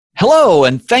Hello,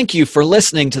 and thank you for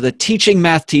listening to the Teaching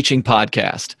Math Teaching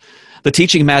Podcast. The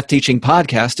Teaching Math Teaching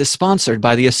Podcast is sponsored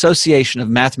by the Association of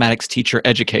Mathematics Teacher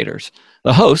Educators.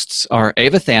 The hosts are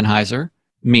Ava Thanheiser,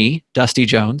 me, Dusty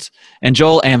Jones, and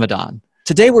Joel Amadon.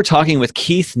 Today we're talking with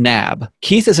Keith Knabb.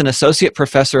 Keith is an associate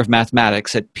professor of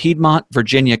mathematics at Piedmont,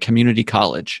 Virginia Community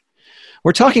College.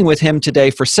 We're talking with him today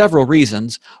for several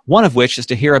reasons, one of which is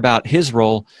to hear about his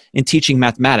role in teaching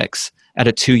mathematics at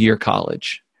a two-year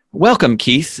college. Welcome,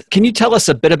 Keith. Can you tell us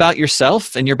a bit about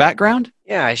yourself and your background?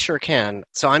 Yeah, I sure can.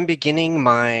 So I'm beginning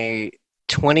my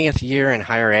 20th year in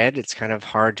higher ed. It's kind of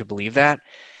hard to believe that.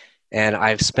 And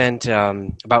I've spent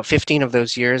about 15 of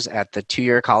those years at the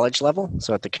two-year college level,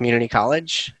 so at the community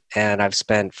college. And I've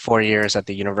spent 4 years at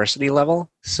the university level.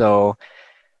 So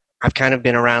I've kind of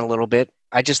been around a little bit.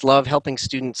 I just love helping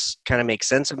students kind of make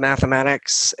sense of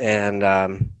mathematics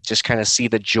and just kind of see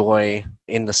the joy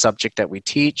in the subject that we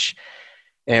teach.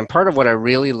 And part of what I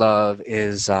really love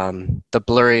is the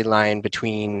blurry line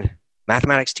between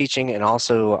mathematics teaching and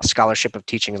also scholarship of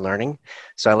teaching and learning.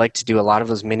 So I like to do a lot of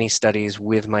those mini studies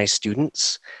with my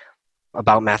students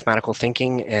about mathematical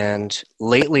thinking. And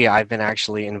lately I've been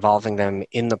actually involving them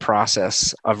in the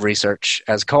process of research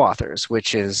as co-authors,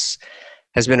 which has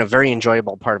been a very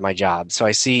enjoyable part of my job. So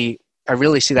I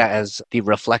really see that as the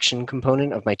reflection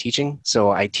component of my teaching.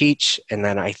 So I teach and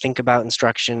then I think about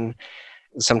instruction.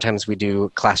 Sometimes we do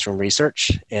classroom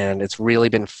research, and it's really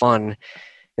been fun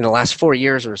in the last 4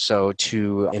 years or so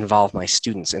to involve my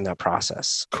students in that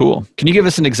process. Cool. Can you give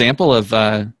us an example of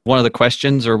one of the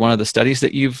questions or one of the studies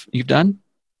that you've done?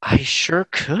 I sure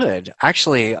could.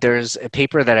 Actually, there's a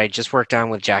paper that I just worked on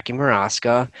with Jackie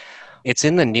Muraska. It's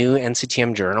in the new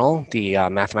NCTM journal, the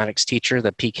mathematics teacher,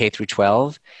 the PK through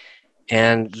 12.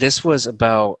 And this was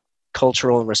about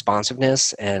cultural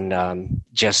responsiveness and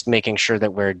just making sure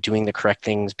that we're doing the correct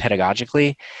things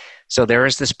pedagogically. So there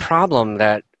is this problem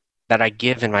that I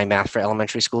give in my math for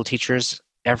elementary school teachers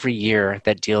every year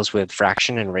that deals with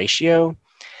fraction and ratio.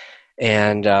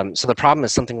 And so the problem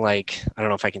is something like, I don't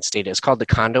know if I can state it, it's called the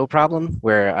condo problem,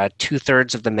 where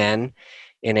 2/3 of the men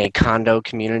in a condo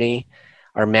community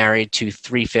are married to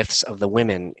 3/5 of the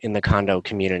women in the condo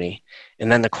community.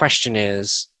 And then the question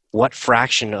is, what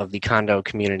fraction of the condo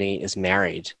community is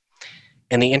married?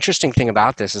 And the interesting thing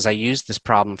about this is I used this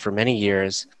problem for many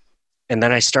years, and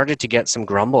then I started to get some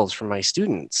grumbles from my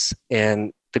students.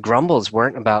 And the grumbles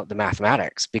weren't about the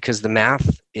mathematics, because the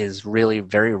math is really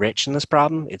very rich in this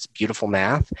problem. It's beautiful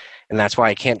math, and that's why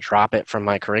I can't drop it from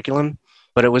my curriculum.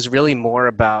 But it was really more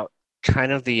about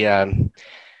kind of the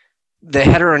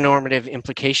heteronormative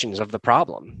implications of the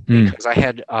problem. Because I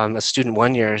had a student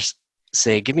one year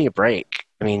say, "Give me a break.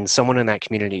 I mean, someone in that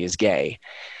community is gay."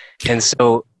 And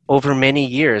so over many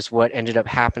years, what ended up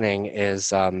happening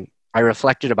is I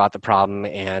reflected about the problem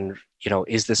and,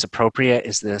 is this appropriate?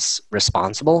 Is this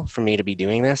responsible for me to be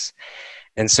doing this?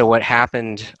 And so what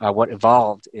happened, what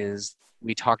evolved is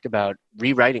we talked about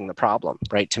rewriting the problem,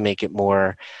 right, to make it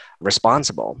more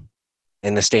responsible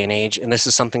in this day and age. And this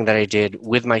is something that I did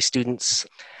with my students.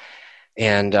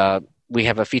 And we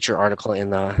have a feature article in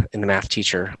the Math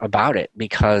Teacher about it,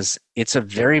 because it's a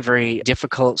very, very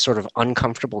difficult, sort of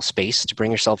uncomfortable space to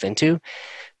bring yourself into.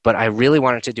 But I really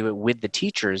wanted to do it with the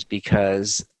teachers,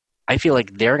 because I feel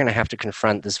like they're going to have to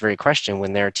confront this very question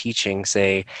when they're teaching,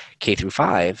 say, K through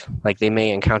 5. Like, they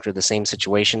may encounter the same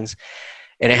situations.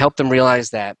 And it helped them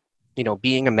realize that,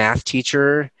 being a math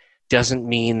teacher doesn't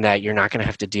mean that you're not going to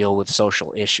have to deal with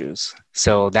social issues.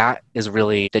 So that is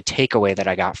really the takeaway that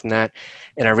I got from that.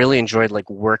 And I really enjoyed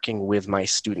working with my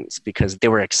students, because they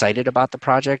were excited about the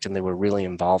project and they were really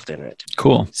involved in it.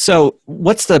 Cool. So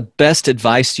what's the best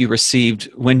advice you received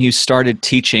when you started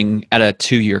teaching at a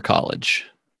two-year college?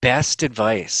 Best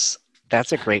advice.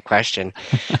 That's a great question.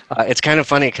 It's kind of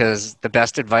funny because the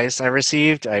best advice I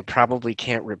received, I probably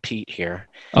can't repeat here.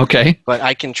 Okay. But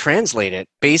I can translate it.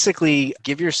 Basically,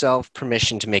 give yourself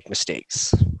permission to make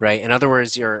mistakes, right? In other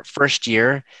words, your first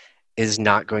year is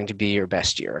not going to be your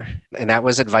best year. And that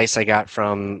was advice I got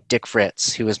from Dick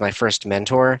Fritz, who was my first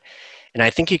mentor. And I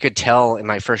think you could tell in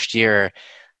my first year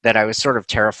that I was sort of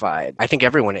terrified. I think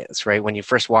everyone is, right? When you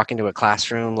first walk into a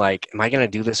classroom, am I going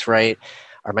to do this right?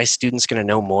 Are my students going to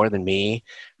know more than me,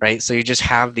 right? So you just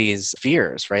have these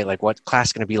fears, right? What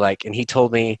class going to be like? And he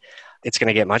told me it's going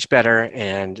to get much better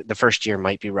and the first year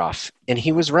might be rough. And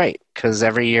he was right, because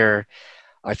every year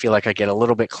I feel like I get a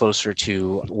little bit closer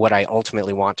to what I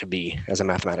ultimately want to be as a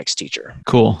mathematics teacher.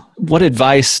 Cool. What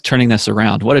advice, turning this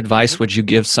around, what advice would you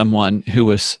give someone who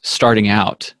was starting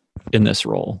out in this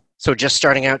role? So just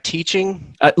starting out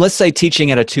teaching? Let's say teaching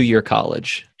at a two-year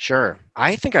college. Sure.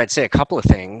 I think I'd say a couple of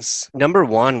things. Number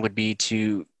one would be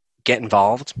to get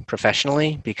involved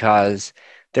professionally, because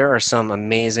there are some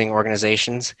amazing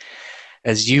organizations.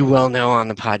 As you well know on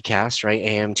the podcast, right?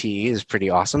 AMTE is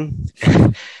pretty awesome.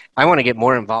 I want to get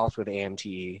more involved with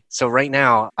AMTE. So right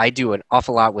now, I do an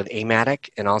awful lot with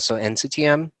AMATIC and also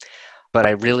NCTM, but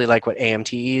I really like what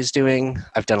AMTE is doing.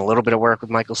 I've done a little bit of work with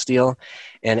Michael Steele,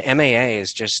 and MAA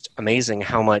is just amazing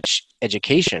how much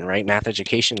education, right? Math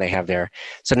education they have there.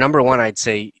 So number one, I'd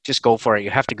say just go for it. You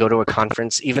have to go to a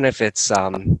conference, even if it's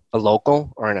a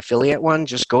local or an affiliate one,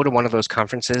 just go to one of those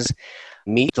conferences,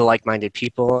 meet the like-minded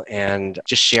people, and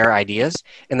just share ideas.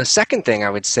 And the second thing I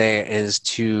would say is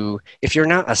if you're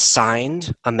not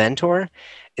assigned a mentor,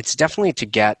 it's definitely to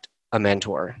get a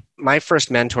mentor. My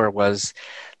first mentor was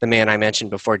the man I mentioned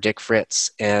before, Dick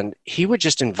Fritz, and he would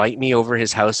just invite me over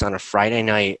his house on a Friday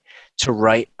night to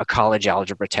write a college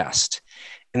algebra test.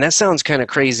 And that sounds kind of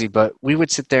crazy, but we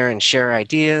would sit there and share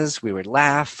ideas, we would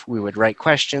laugh, we would write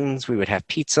questions, we would have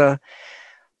pizza.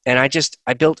 And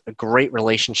I built a great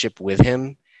relationship with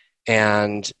him,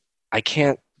 and I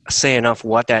can't say enough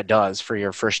what that does for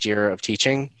your first year of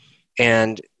teaching.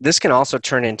 And this can also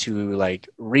turn into like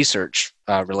research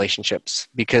relationships,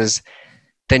 because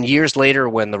then years later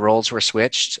when the roles were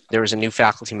switched, there was a new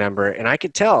faculty member, and I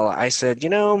could tell, I said,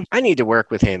 I need to work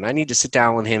with him. I need to sit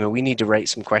down with him, and we need to write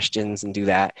some questions and do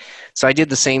that. So I did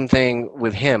the same thing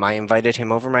with him. I invited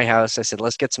him over my house. I said,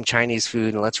 let's get some Chinese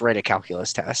food and let's write a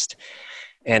calculus test.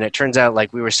 And it turns out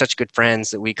like we were such good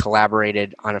friends that we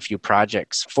collaborated on a few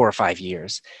projects 4 or 5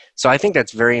 years. So I think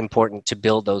that's very important to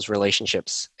build those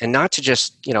relationships, and not to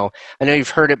just, I know you've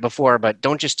heard it before, but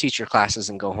don't just teach your classes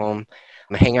and go home.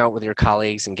 Hang out with your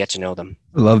colleagues and get to know them.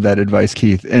 I love that advice,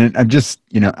 Keith. And I'm just,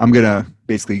 I'm going to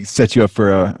basically set you up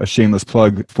for a shameless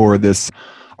plug for this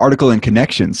article in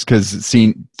Connections, because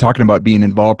talking about being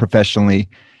involved professionally,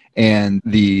 and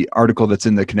the article that's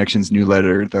in the Connections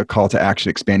newsletter, the call to action,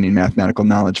 expanding mathematical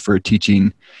knowledge for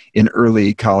teaching in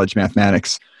early college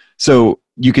mathematics. So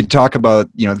you could talk about,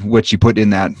 what you put in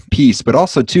that piece, but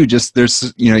also too, just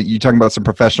there's, you're talking about some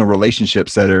professional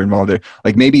relationships that are involved there.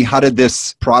 Like maybe how did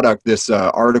this product, this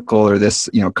article, or this,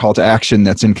 call to action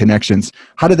that's in Connections,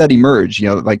 how did that emerge?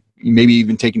 Like maybe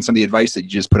even taking some of the advice that you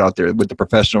just put out there with the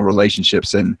professional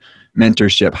relationships and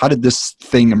mentorship. How did this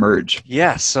thing emerge?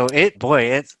 Yeah. So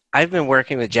I've been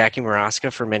working with Jackie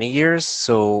Maraska for many years.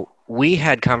 So we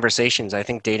had conversations, I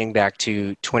think, dating back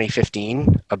to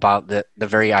 2015 about the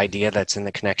very idea that's in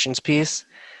the Connections piece.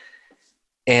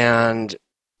 And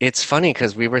it's funny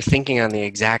because we were thinking on the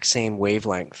exact same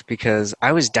wavelength, because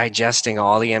I was digesting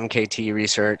all the MKT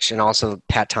research and also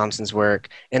Pat Thompson's work.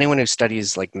 Anyone who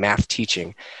studies like math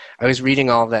teaching, I was reading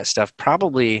all of that stuff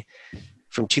probably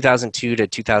from 2002 to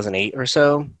 2008 or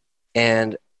so.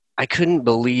 And I couldn't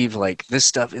believe like this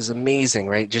stuff is amazing,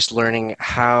 right? Just learning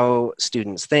how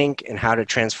students think and how to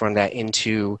transform that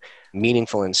into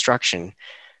meaningful instruction.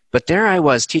 But there I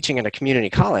was teaching at a community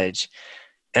college,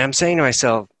 and I'm saying to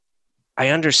myself, I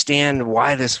understand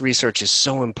why this research is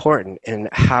so important and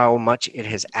how much it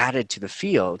has added to the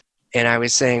field. And I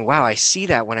was saying, wow, I see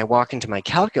that when I walk into my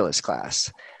calculus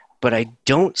class, but I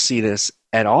don't see this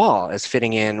at all as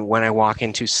fitting in when I walk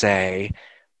into, say,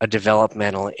 a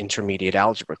developmental intermediate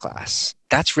algebra class.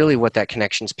 That's really what that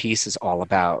Connections piece is all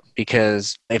about.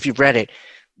 Because if you've read it,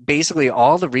 basically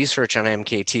all the research on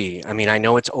MKT, I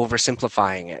know it's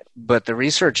oversimplifying it, but the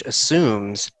research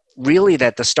assumes really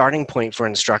that the starting point for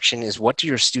instruction is, what do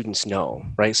your students know,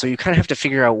 right? So you kind of have to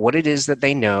figure out what it is that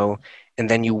they know, and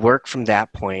then you work from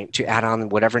that point to add on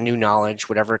whatever new knowledge,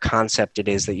 whatever concept it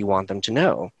is that you want them to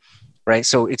know, right?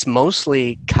 So it's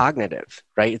mostly cognitive,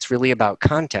 right? It's really about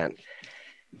content.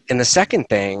 And the second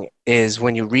thing is,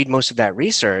 when you read most of that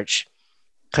research,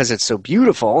 because it's so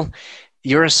beautiful,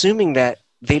 you're assuming that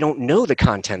they don't know the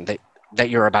content that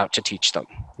you're about to teach them,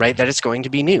 right? That it's going to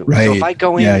be new. Right. So if I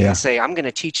go in and say, I'm going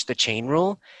to teach the chain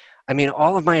rule,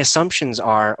 all of my assumptions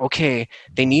are, okay,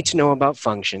 they need to know about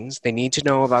functions, they need to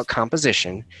know about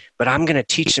composition, but I'm going to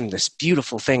teach them this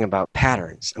beautiful thing about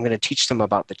patterns. I'm going to teach them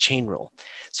about the chain rule.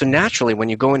 So naturally, when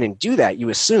you go in and do that, you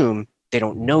assume they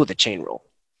don't know the chain rule.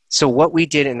 So what we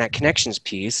did in that Connections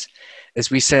piece is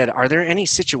we said, are there any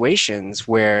situations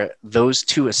where those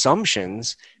two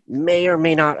assumptions may or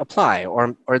may not apply,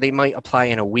 or they might apply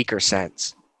in a weaker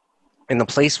sense? And the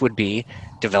place would be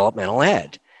developmental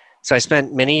ed. So I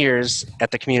spent many years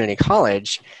at the community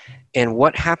college, and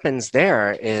what happens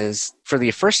there is, for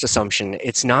the first assumption,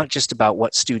 it's not just about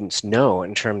what students know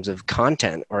in terms of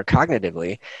content or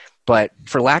cognitively, but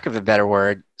for lack of a better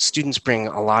word, students bring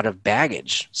a lot of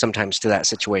baggage sometimes to that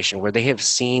situation where they have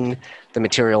seen the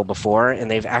material before and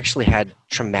they've actually had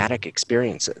traumatic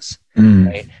experiences.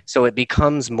 Right? So it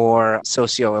becomes more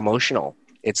socio-emotional.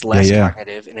 It's less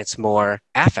cognitive and it's more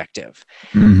affective.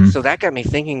 Mm-hmm. So that got me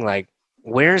thinking, like,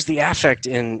 where's the affect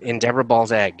in Deborah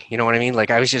Ball's egg? You know what I mean?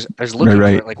 Like I was looking for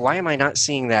it. Like, why am I not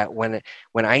seeing that when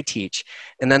I teach?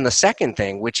 And then the second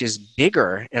thing, which is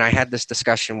bigger, and I had this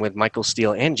discussion with Michael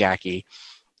Steele and Jackie,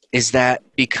 is that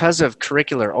because of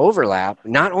curricular overlap,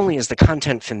 not only is the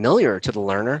content familiar to the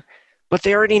learner, but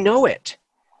they already know it,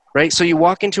 right? So you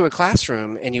walk into a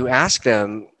classroom and you ask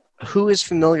them, who is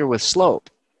familiar with slope?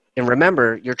 And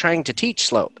remember, you're trying to teach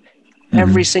slope. Mm-hmm.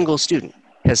 Every single student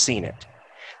has seen it.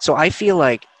 So I feel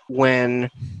like when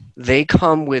they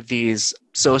come with these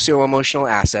socio-emotional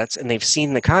assets and they've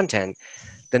seen the content,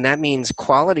 then that means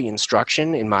quality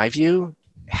instruction, in my view,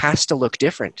 has to look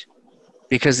different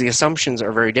because the assumptions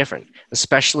are very different,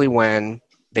 especially when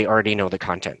they already know the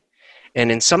content.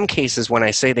 And in some cases, when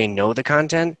I say they know the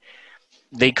content,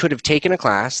 they could have taken a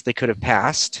class, they could have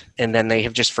passed, and then they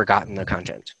have just forgotten the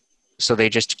content. So they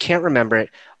just can't remember it.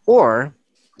 Or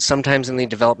sometimes in the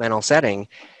developmental setting,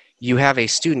 you have a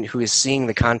student who is seeing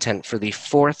the content for the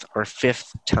 4th or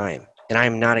 5th time. And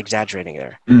I'm not exaggerating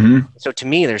there. Mm-hmm. So to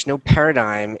me, there's no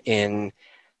paradigm in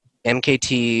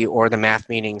MKT or the math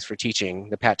meetings for teaching,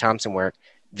 the Pat Thompson work,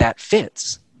 that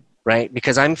fits, right?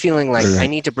 Because I'm feeling like I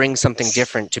need to bring something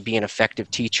different to be an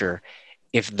effective teacher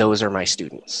if those are my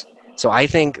students. So I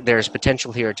think there's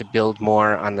potential here to build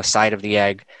more on the side of the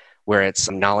egg where it's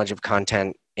some knowledge of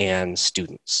content and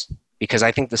students. Because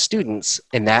I think the students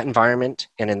in that environment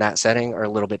and in that setting are a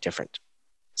little bit different.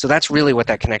 So that's really what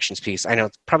that connections piece, I know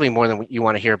it's probably more than what you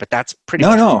want to hear, but that's pretty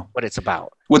much what it's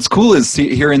about. What's cool is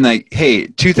hearing like, hey,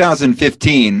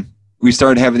 2015, we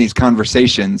started having these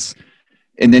conversations.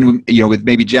 And then, with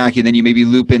maybe Jackie, and then you maybe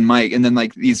loop in Mike. And then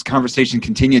like these conversations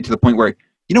continue to the point where,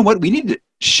 you know what, we need to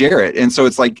share it. And so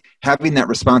it's like having that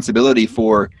responsibility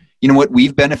for,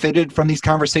 we've benefited from these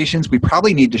conversations. We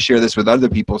probably need to share this with other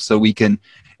people so we can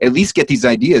at least get these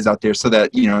ideas out there so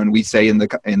that, and we say at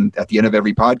the end of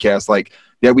every podcast, like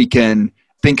that we can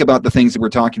think about the things that we're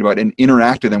talking about and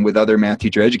interact with them with other math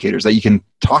teacher educators, that you can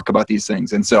talk about these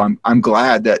things. And so I'm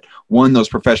glad that those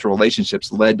professional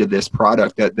relationships led to this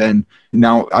product that then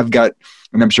now I've got,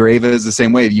 and I'm sure Ava is the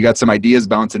same way. You got some ideas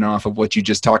bouncing off of what you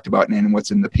just talked about and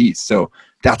what's in the piece. So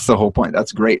that's the whole point.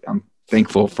 That's great. I'm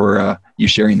thankful for you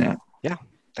sharing that. Yeah,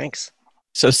 thanks.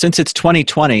 So since it's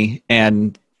 2020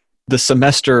 and the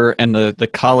semester and the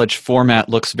college format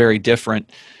looks very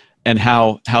different, and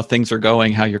how things are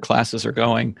going, how your classes are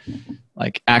going,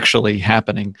 like actually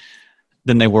happening,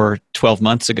 than they were 12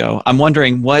 months ago. I'm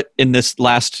wondering what in this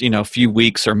last few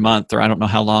weeks or month, or I don't know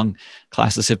how long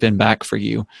classes have been back for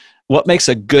you, what makes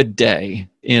a good day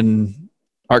in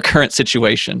our current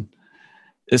situation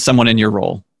as someone in your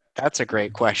role? That's a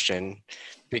great question,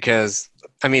 because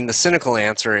the cynical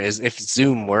answer is if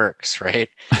Zoom works, right?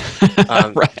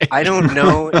 Right. I don't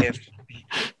know if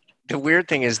the weird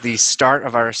thing is the start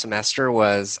of our semester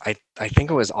was, I think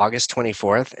it was August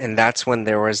 24th, and that's when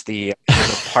there was the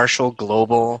partial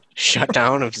global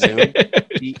shutdown of Zoom.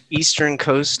 The eastern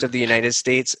coast of the United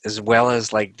States, as well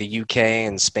as like the UK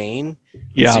and Spain,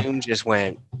 Zoom just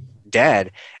went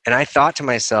dead. And I thought to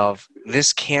myself,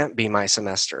 this can't be my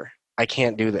semester. I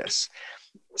can't do this.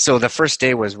 So the first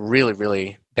day was really,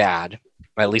 really bad,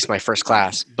 at least my first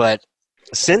class. But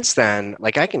since then,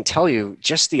 like I can tell you,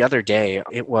 just the other day,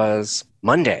 it was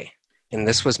Monday, and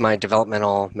this was my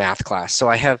developmental math class. So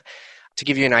I have, to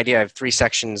give you an idea, I have 3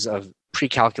 sections of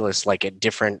pre-calculus, like at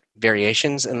different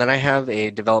variations, and then I have a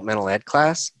developmental ed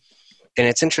class. And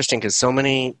it's interesting because so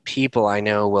many people I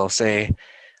know will say,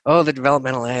 oh, the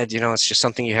developmental ed, it's just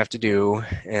something you have to do,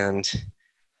 and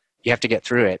you have to get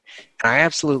through it. And I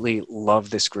absolutely love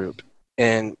this group.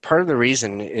 And part of the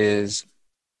reason is,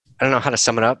 I don't know how to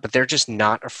sum it up, but they're just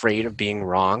not afraid of being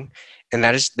wrong. And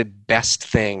that is the best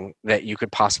thing that you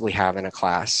could possibly have in a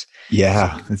class.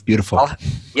 Yeah, that's beautiful.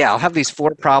 I'll have these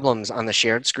 4 problems on the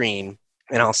shared screen,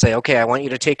 and I'll say, okay, I want you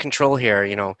to take control here,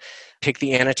 pick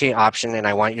the annotate option, and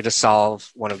I want you to solve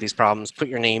one of these problems, put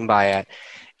your name by it.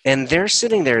 And they're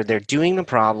sitting there, they're doing the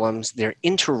problems, they're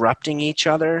interrupting each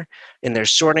other, and they're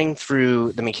sorting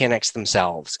through the mechanics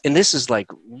themselves. And this is like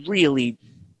really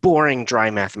boring, dry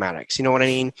mathematics. You know what I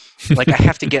mean? Like I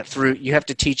have to get through, you have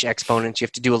to teach exponents, you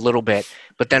have to do a little bit,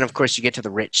 but then of course you get to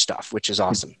the rich stuff, which is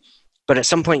awesome. But at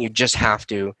some point you just have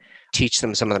to teach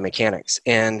them some of the mechanics.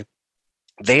 And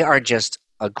they are just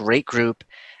a great group,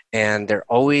 and they're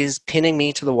always pinning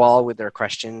me to the wall with their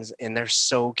questions, and they're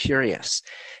so curious.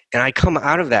 And I come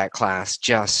out of that class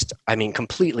just,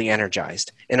 completely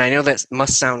energized. And I know that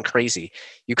must sound crazy.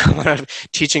 You come out of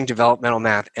teaching developmental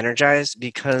math energized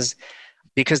because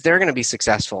they're going to be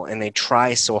successful, and they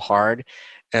try so hard.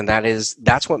 And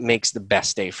that's what makes the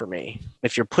best day for me.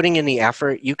 If you're putting in the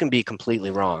effort, you can be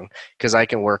completely wrong because I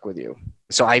can work with you.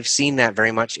 So I've seen that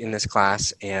very much in this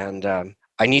class, and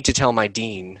I need to tell my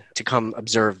dean to come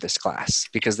observe this class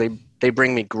because they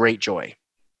bring me great joy.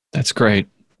 That's great.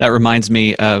 That reminds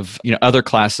me of, other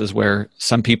classes where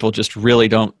some people just really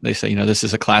don't, they say, this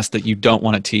is a class that you don't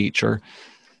want to teach, or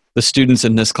the students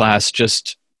in this class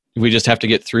we just have to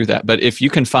get through that. But if you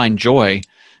can find joy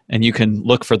and you can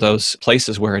look for those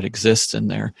places where it exists in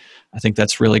there, I think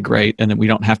that's really great. And then we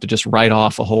don't have to just write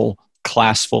off a whole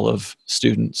class full of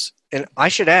students. And I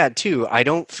should add too, I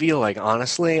don't feel like,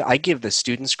 honestly, I give the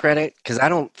students credit because I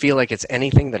don't feel like it's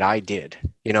anything that I did.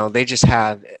 They just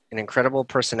have an incredible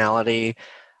personality,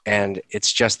 and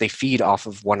it's just they feed off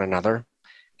of one another.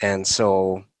 And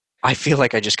so I feel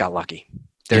like I just got lucky.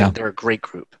 They're a great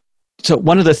group. So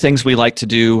one of the things we like to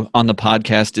do on the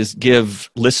podcast is give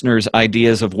listeners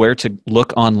ideas of where to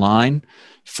look online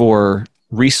for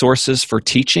resources for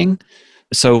teaching.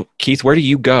 So Keith, where do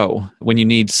you go when you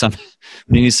need some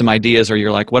ideas, or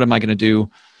you're like, what am I going to do?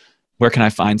 Where can I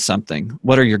find something?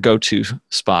 What are your go-to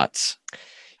spots?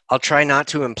 I'll try not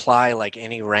to imply like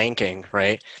any ranking,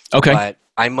 right? Okay. But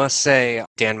I must say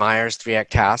Dan Meyer's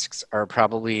 3-Act Tasks are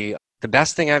probably the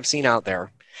best thing I've seen out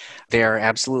there. They are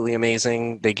absolutely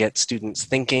amazing. They get students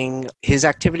thinking. His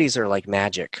activities are like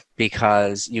magic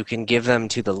because you can give them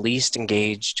to the least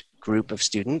engaged group of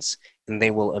students and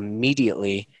they will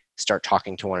immediately start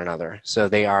talking to one another. So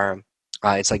they are,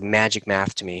 it's like magic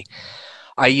math to me.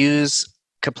 I use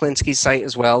Kaplinski's site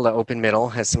as well. The Open Middle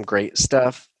has some great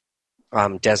stuff.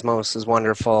 Desmos is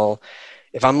wonderful.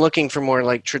 If I'm looking for more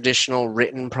like traditional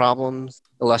written problems,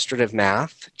 Illustrative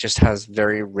Math just has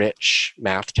very rich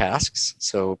math tasks.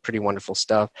 So pretty wonderful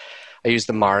stuff. I use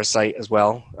the Mars site as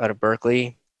well out of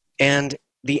Berkeley. And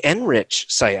the Enrich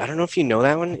site, I don't know if you know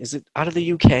that one. Is it out of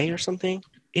the UK or something?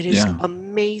 It is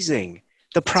amazing.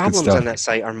 The problems on that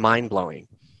site are mind-blowing.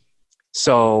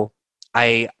 So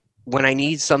when I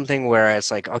need something where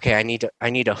it's like, okay, I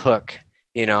need a hook,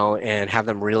 and have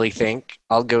them really think,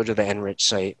 I'll go to the Enrich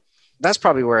site. That's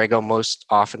probably where I go most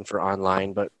often for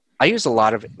online, but I use a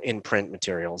lot of in-print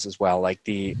materials as well, like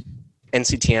the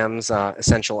NCTM's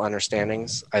Essential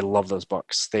Understandings. I love those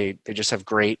books. They just have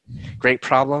great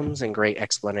problems and great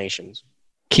explanations.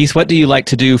 Keith, what do you like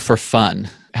to do for fun?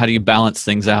 How do you balance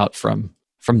things out from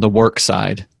the work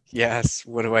side? Yes,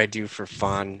 what do I do for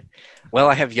fun? Well,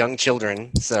 I have young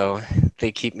children, so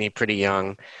they keep me pretty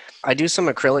young. I do some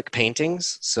acrylic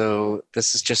paintings, so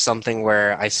this is just something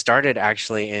where I started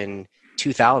actually in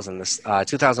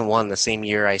 2001, the same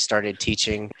year I started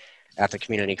teaching at the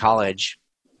community college,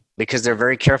 because they're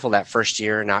very careful that first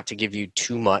year not to give you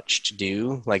too much to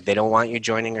do. Like they don't want you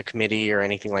joining a committee or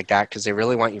anything like that because they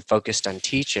really want you focused on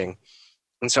teaching.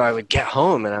 And so I would get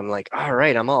home and I'm like, all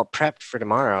right, I'm all prepped for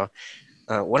tomorrow.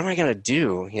 What am I going to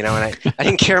do? And I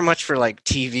didn't care much for like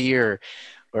TV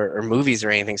or movies or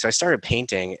anything. So I started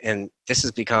painting, and this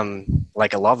has become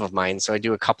like a love of mine. So I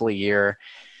do a couple a year.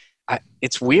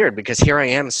 It's weird because here I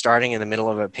am starting in the middle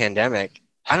of a pandemic.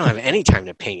 I don't have any time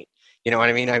to paint. You know what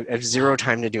I mean? I have zero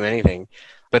time to do anything.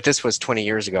 But this was 20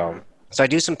 years ago. So I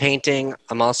do some painting.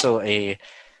 I'm also a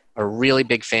really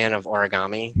big fan of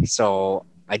origami. So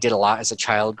I did a lot as a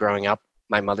child growing up.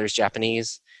 My mother's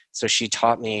Japanese, so she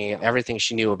taught me everything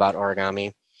she knew about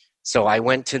origami. So I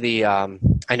went to the,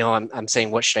 I know I'm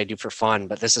saying what should I do for fun,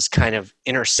 but this is kind of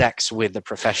intersects with the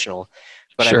professional.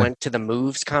 But sure. I went to the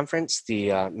MOVES conference,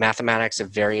 the Mathematics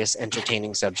of Various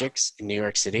Entertaining Subjects in New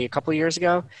York City a couple of years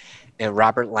ago. And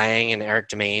Robert Lang and Eric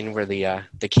Demain were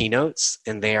the keynotes,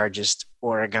 and they are just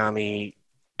origami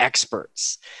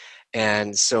experts.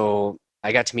 And so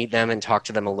I got to meet them and talk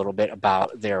to them a little bit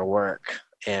about their work.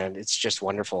 And it's just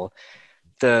wonderful.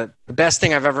 The best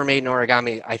thing I've ever made in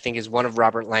origami, I think, is one of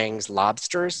Robert Lang's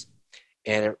lobsters.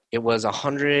 And it was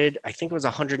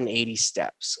 180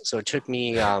 steps. So it took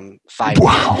me 5 days.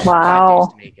 Wow.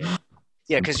 To make it.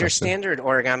 Yeah, because your standard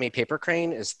origami paper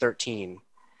crane is 13.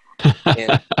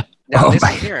 And now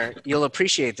here, you'll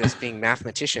appreciate this being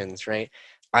mathematicians, right?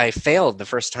 I failed the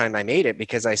first time I made it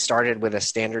because I started with a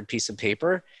standard piece of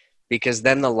paper, because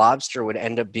then the lobster would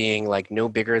end up being like no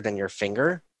bigger than your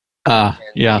finger.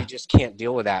 You just can't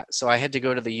deal with that. So I had to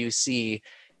go to the UC,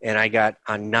 and I got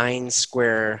on 9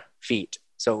 square feet.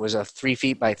 So it was a 3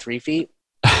 feet by 3 feet.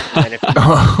 And if you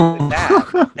with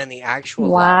that, then the actual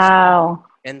lobster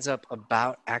ends up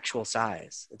about actual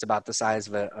size. It's about the size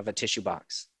of a tissue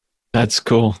box. That's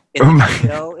cool. And the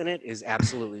detail in it is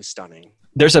absolutely stunning.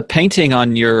 There's a painting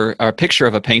on a picture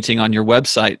of a painting on your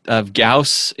website of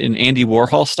Gauss in Andy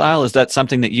Warhol style. Is that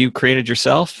something that you created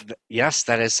yourself? Yes,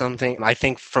 that is something, I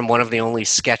think, from one of the only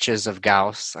sketches of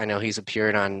Gauss. I know he's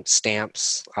appeared on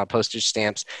stamps, postage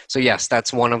stamps. So yes,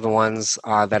 that's one of the ones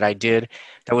that I did.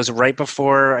 That was right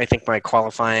before, I think, my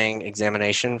qualifying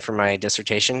examination for my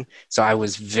dissertation. So I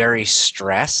was very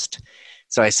stressed.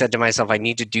 So I said to myself, I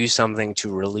need to do something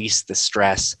to release the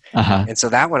stress. And so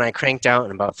that one I cranked out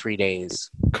in about 3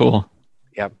 days. Cool.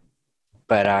 Yep.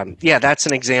 But yeah, that's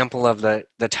an example of the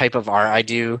type of art I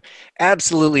do.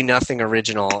 Absolutely nothing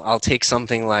original. I'll take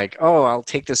something like, I'll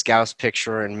take this Gauss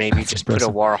picture and maybe just put a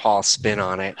Warhol spin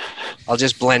on it. I'll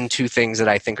just blend two things that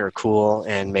I think are cool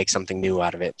and make something new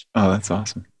out of it. Oh, that's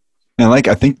awesome. And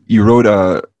I think you wrote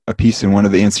a piece in one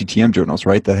of the NCTM journals,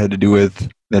 right? That had to do with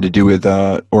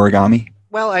origami.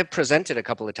 Well, I presented a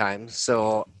couple of times.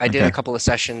 So I did a couple of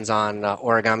sessions on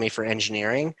origami for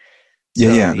engineering. So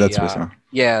that's what I saw.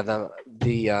 Yeah,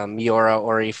 the Miura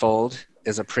Ori fold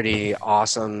is a pretty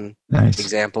awesome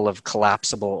example of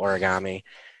collapsible origami.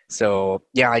 So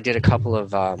yeah, I did a couple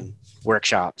of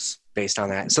workshops based on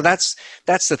that. So that's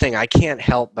the thing. I can't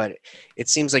help but it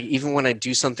seems like even when I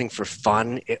do something for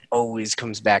fun, it always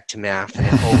comes back to math and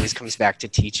it always comes back to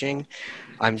teaching.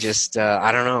 I'm just,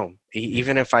 I don't know.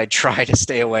 Even if I try to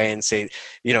stay away and say,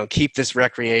 keep this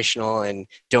recreational and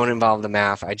don't involve the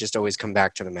math, I just always come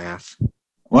back to the math.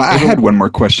 Well, I had one more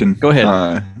question. Go ahead.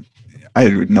 I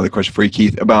had another question for you,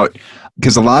 Keith,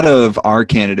 because a lot of our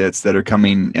candidates that are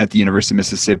coming at the University of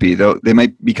Mississippi, though they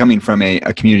might be coming from a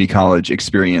community college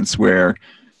experience where,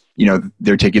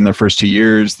 they're taking their first 2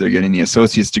 years, they're getting the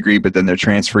associate's degree, but then they're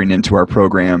transferring into our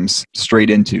programs straight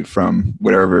into from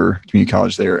whatever community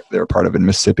college they're a part of in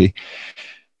Mississippi.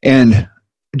 And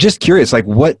just curious,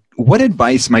 what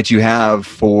advice might you have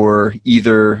for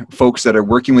either folks that are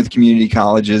working with community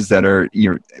colleges that are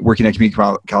working at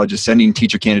community colleges, sending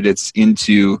teacher candidates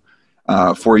into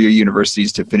four-year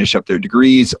universities to finish up their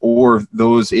degrees, or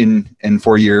those in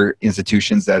four-year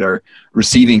institutions that are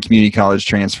receiving community college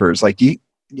transfers?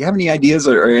 Do you have any ideas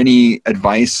or any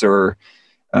advice or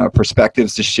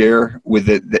perspectives to share with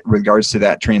regards to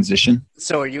that transition?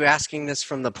 So are you asking this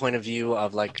from the point of view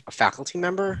of a faculty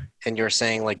member, and you're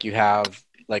saying you have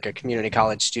a community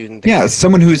college student? Yeah,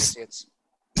 someone who's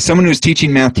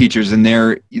teaching math teachers, and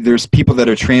there's people that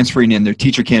are transferring in, they're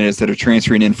teacher candidates that are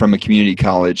transferring in from a community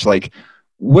college.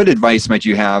 What advice might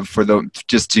you have for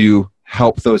just to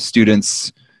help those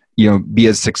students, be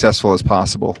as successful as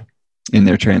possible in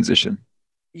their transition?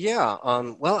 Yeah,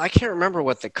 well, I can't remember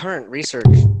what the current research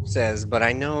says, but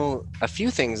I know a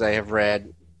few things I have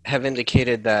read have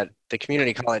indicated that the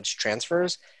community college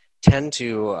transfers tend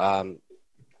to,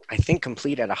 I think,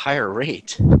 complete at a higher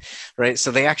rate, right? So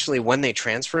they actually, when they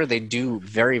transfer, they do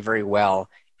very, very well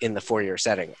in the four-year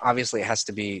setting. Obviously, it has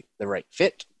to be the right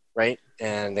fit, right?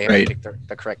 And they have to pick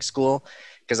the correct school,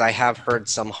 because I have heard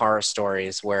some horror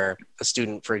stories where a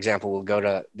student, for example, will go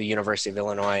to the University of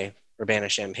Illinois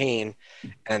Urbana-Champaign,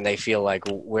 and they feel like,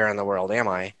 where in the world am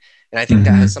I? And I think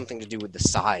that has something to do with the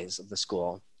size of the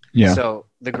school. Yeah. So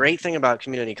the great thing about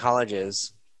community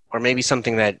colleges, or maybe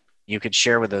something that you could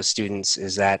share with those students,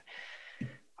 is that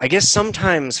I guess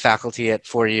sometimes faculty at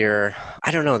four-year,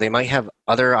 I don't know, they might have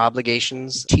other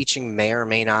obligations. Teaching may or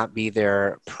may not be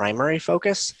their primary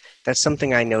focus. That's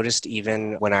something I noticed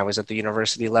even when I was at the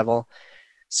university level.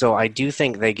 So I do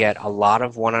think they get a lot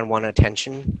of one-on-one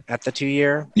attention at the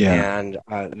 2-year, and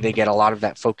they get a lot of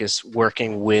that focus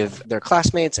working with their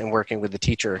classmates and working with the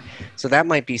teacher. So that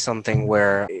might be something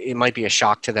where it might be a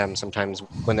shock to them sometimes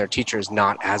when their teacher is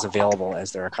not as available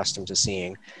as they're accustomed to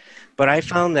seeing. But I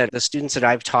found that the students that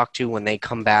I've talked to, when they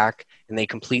come back and they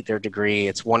complete their degree,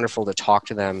 it's wonderful to talk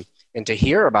to them and to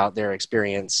hear about their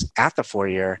experience at the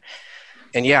 4-year.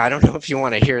 And yeah, I don't know if you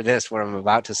want to hear this, what I'm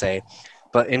about to say,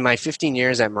 but in my 15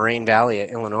 years at Moraine Valley at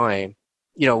Illinois,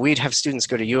 we'd have students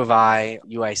go to U of I,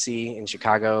 UIC in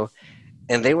Chicago,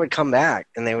 and they would come back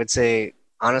and they would say,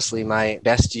 honestly, my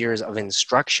best years of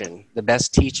instruction, the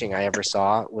best teaching I ever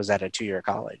saw was at a 2-year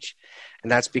college. And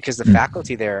that's because the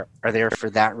faculty there are there for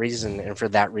that reason and for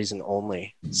that reason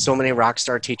only. So many rock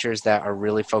star teachers that are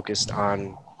really focused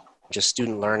on just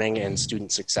student learning and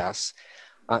student success.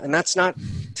 And that's not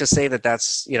to say that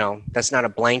that's not a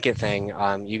blanket thing.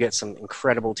 You get some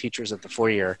incredible teachers at the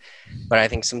 4-year, but I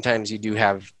think sometimes you'll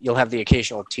have the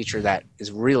occasional teacher that is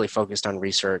really focused on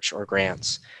research or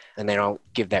grants, and they don't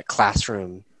give that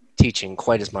classroom teaching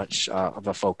quite as much of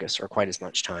a focus or quite as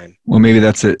much time. Well, maybe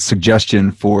that's a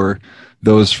suggestion for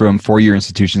those from four-year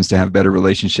institutions to have better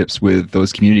relationships with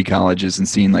those community colleges and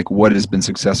seeing like what has been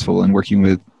successful and working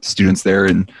with students there,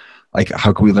 and like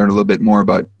how can we learn a little bit more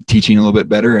about teaching a little bit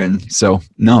better. And so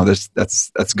no,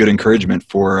 that's good encouragement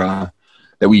for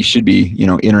that we should be,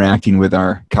 interacting with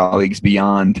our colleagues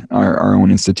beyond our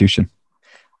own institution.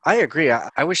 I agree.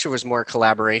 I wish there was more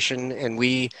collaboration, and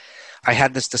I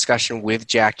had this discussion with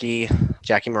Jackie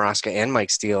Maraska and Mike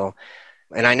Steele,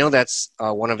 and I know that's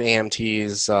one of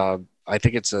AMT's, I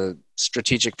think it's a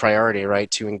strategic priority, right,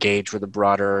 to engage with a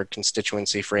broader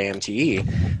constituency for AMTE.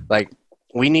 Like,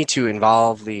 we need to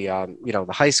involve the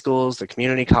high schools, the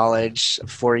community college,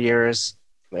 4 years,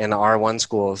 and the R1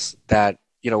 schools that,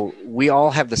 we all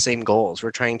have the same goals.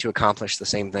 We're trying to accomplish the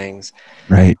same things.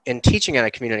 Right. In teaching at a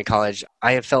community college,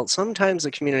 I have felt sometimes the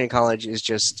community college is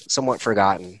just somewhat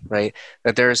forgotten, right?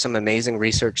 That there is some amazing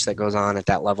research that goes on at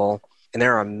that level, and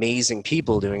there are amazing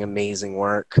people doing amazing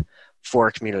work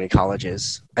for community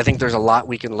colleges. I think there's a lot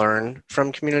we can learn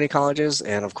from community colleges,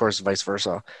 and of course, vice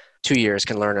versa. 2 years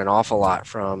can learn an awful lot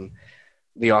from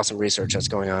the awesome research that's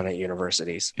going on at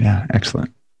universities. Yeah,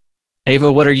 excellent.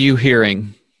 Ava, what are you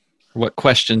hearing? What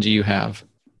question do you have?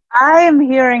 I am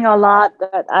hearing a lot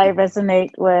that I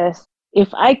resonate with. If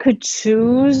I could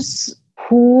choose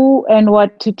who and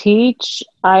what to teach,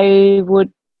 I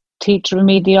would teach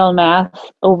remedial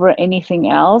math over anything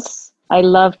else. I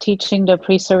love teaching the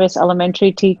pre-service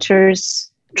elementary teachers,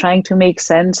 trying to make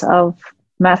sense of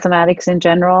mathematics in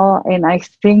general. And I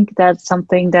think that's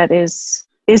something that is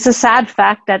a sad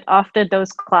fact that often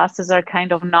those classes are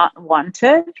kind of not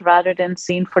wanted rather than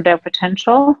seen for their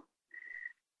potential.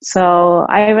 So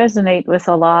I resonate with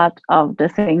a lot of the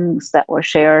things that were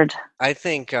shared. I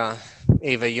think,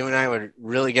 Ava, you and I would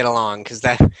really get along because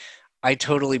I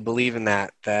totally believe in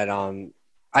that.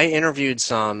 I interviewed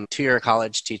some 2-year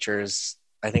college teachers,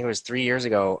 I think it was 3 years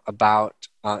ago, about,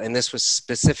 and this was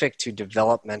specific to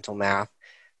developmental math.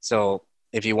 So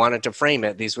if you wanted to frame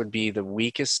it, these would be the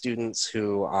weakest students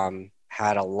who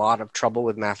had a lot of trouble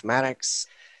with mathematics.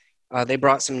 They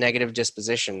brought some negative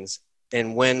dispositions.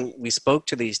 And when we spoke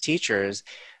to these teachers,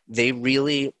 they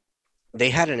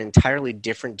had an entirely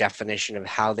different definition of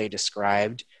how they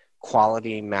described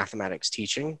quality mathematics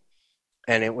teaching.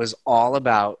 And it was all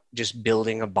about just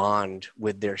building a bond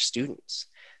with their students.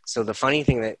 So the funny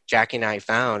thing that Jackie and I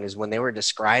found is when they were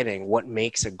describing what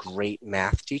makes a great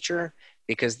math teacher,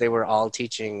 because they were all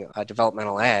teaching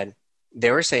developmental ed,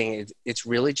 they were saying it's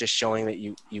really just showing that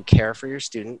you care for your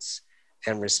students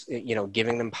and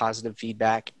giving them positive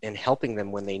feedback and helping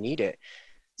them when they need it.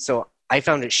 So I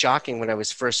found it shocking when I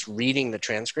was first reading the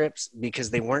transcripts because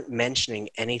they weren't mentioning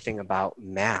anything about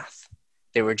math.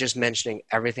 They were just mentioning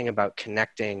everything about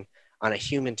connecting on a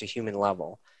human-to-human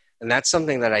level. And that's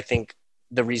something that I think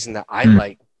the reason that I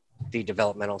like the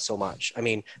developmental so much. I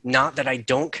mean, not that I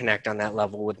don't connect on that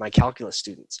level with my calculus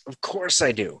students. Of course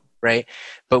I do, right?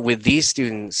 But with these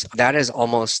students, that is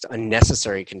almost a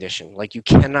necessary condition. Like, you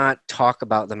cannot talk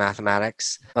about the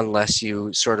mathematics unless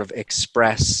you sort of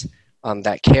express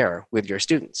that care with your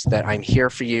students, that I'm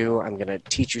here for you, I'm going to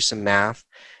teach you some math,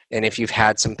 and if you've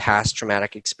had some past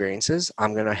traumatic experiences,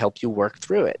 I'm going to help you work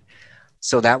through it.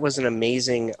 So that was a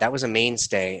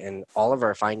mainstay in all of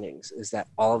our findings, is that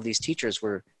all of these teachers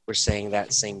were saying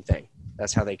that same thing.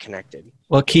 That's how they connected.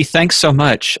 Well, Keith, thanks so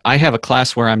much. I have a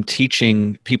class where I'm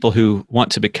teaching people who want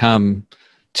to become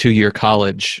 2-year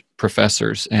college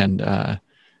professors, and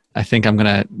I think I'm going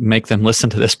to make them listen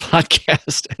to this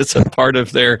podcast as a part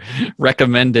of their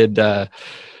recommended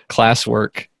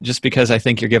classwork, just because I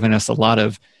think you're giving us a lot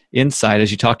of insight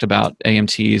as you talked about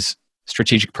AMT's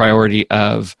strategic priority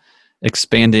of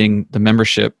expanding the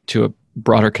membership to a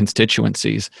broader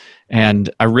constituencies. And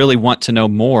I really want to know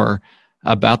more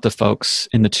about the folks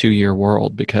in the 2-year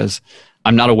world because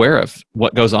I'm not aware of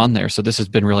what goes on there. So this has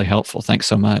been really helpful. Thanks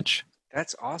so much.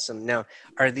 That's awesome. Now,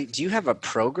 do you have a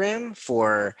program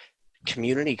for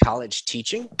community college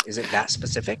teaching? Is it that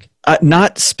specific?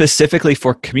 Not specifically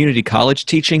for community college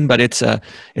teaching, but it's a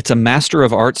Master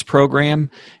of Arts program.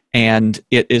 And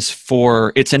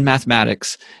it's in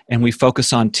mathematics, and we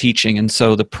focus on teaching. And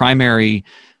so the primary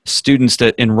students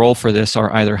that enroll for this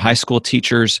are either high school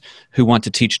teachers who want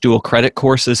to teach dual credit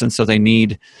courses, and so they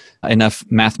need enough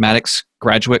mathematics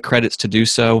graduate credits to do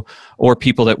so, or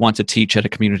people that want to teach at a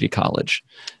community college.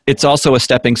 It's also a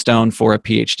stepping stone for a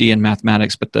PhD in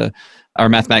mathematics, or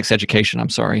mathematics education,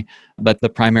 but the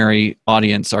primary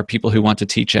audience are people who want to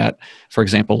teach at, for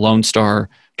example, Lone Star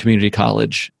Community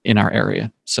College in our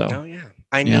area. So,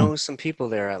 I know some people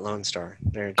there at Lone Star.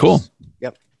 They're cool.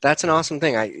 Yep. That's an awesome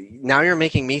thing. Now you're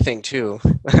making me think too.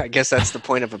 I guess that's the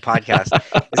point of a podcast,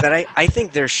 is that I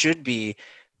think there should be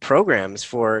programs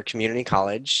for community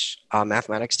college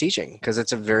mathematics teaching, because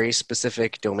it's a very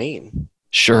specific domain.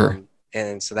 Sure.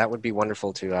 And so that would be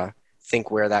wonderful to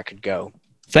think where that could go.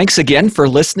 Thanks again for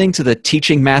listening to the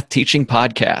Teaching Math Teaching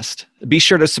podcast. Be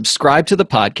sure to subscribe to the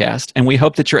podcast, and we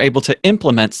hope that you're able to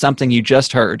implement something you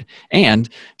just heard and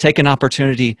take an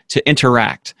opportunity to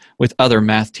interact with other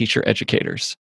math teacher educators.